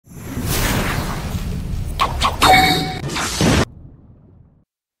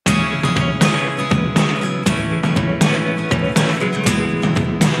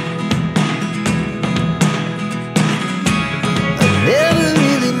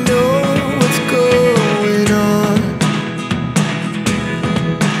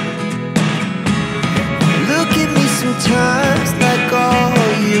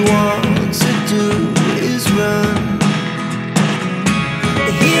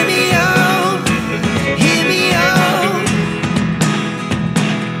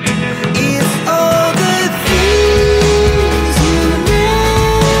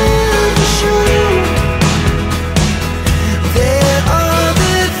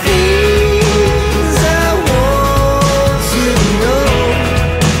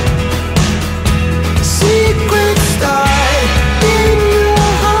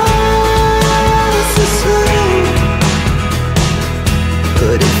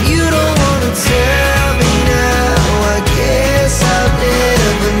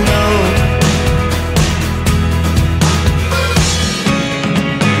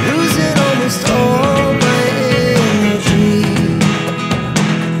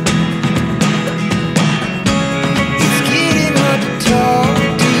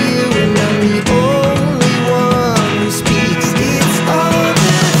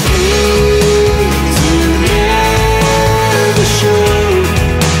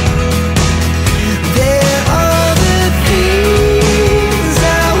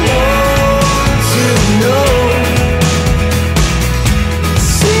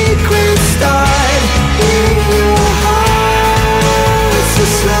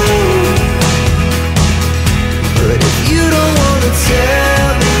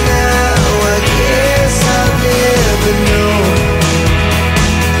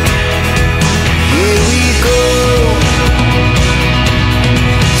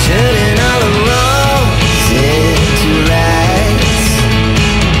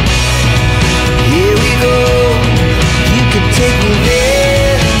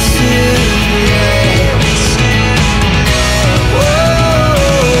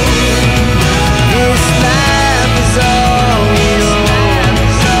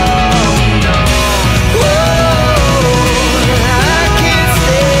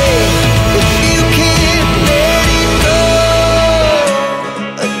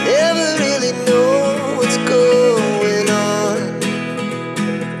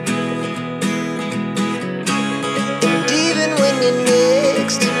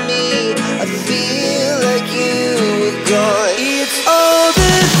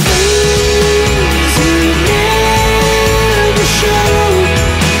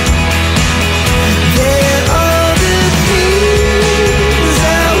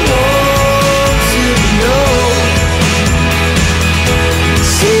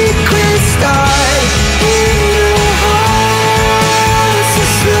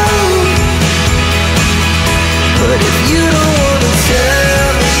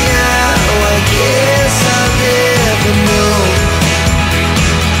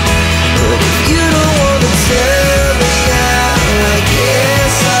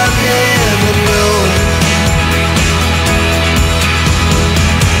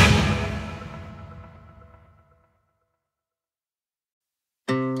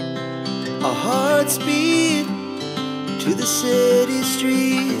hearts beat to the city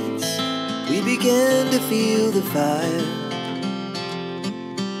streets. We began to feel the fire.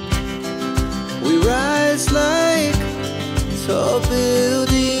 We rise like tall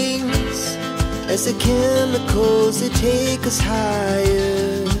buildings as the chemicals, they take us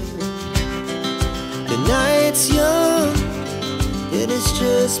higher. The night's young and it's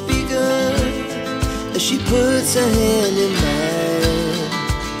just begun as she puts her hand in mine.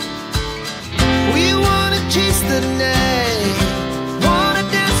 We wanna chase the night, wanna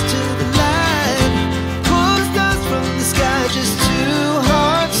dance to the light, pull the stars from the sky, just two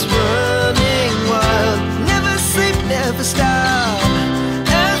hearts running wild. Never sleep, never stop,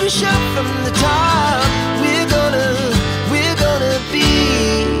 as we shout from the top. We're gonna be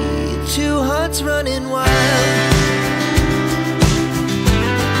two hearts running wild.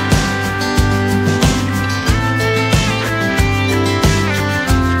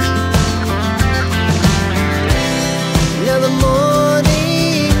 Now the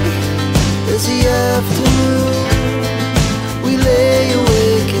morning is the afternoon. We lay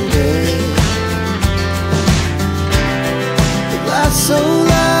awake in bed. It laughs so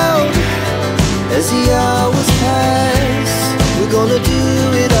loud as the hours pass. We're gonna do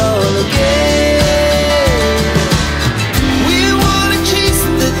it all again. We wanna chase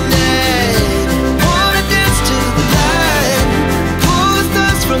the night, wanna dance to the light, pull the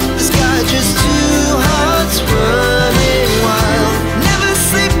stars from the sky, just two hearts running wild. Never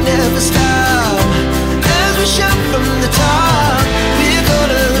sleep, never stop, as we shout from the top. We're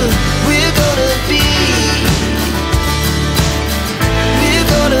gonna be, we're gonna be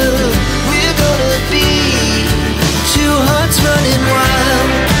two hearts running wild.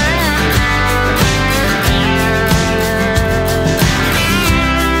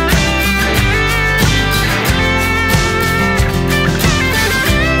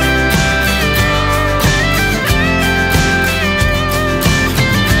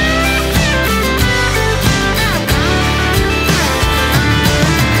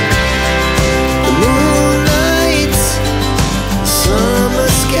 The moonlight, summer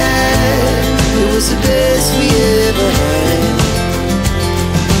sky, it was the best we ever had.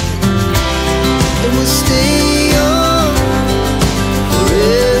 And we'll stay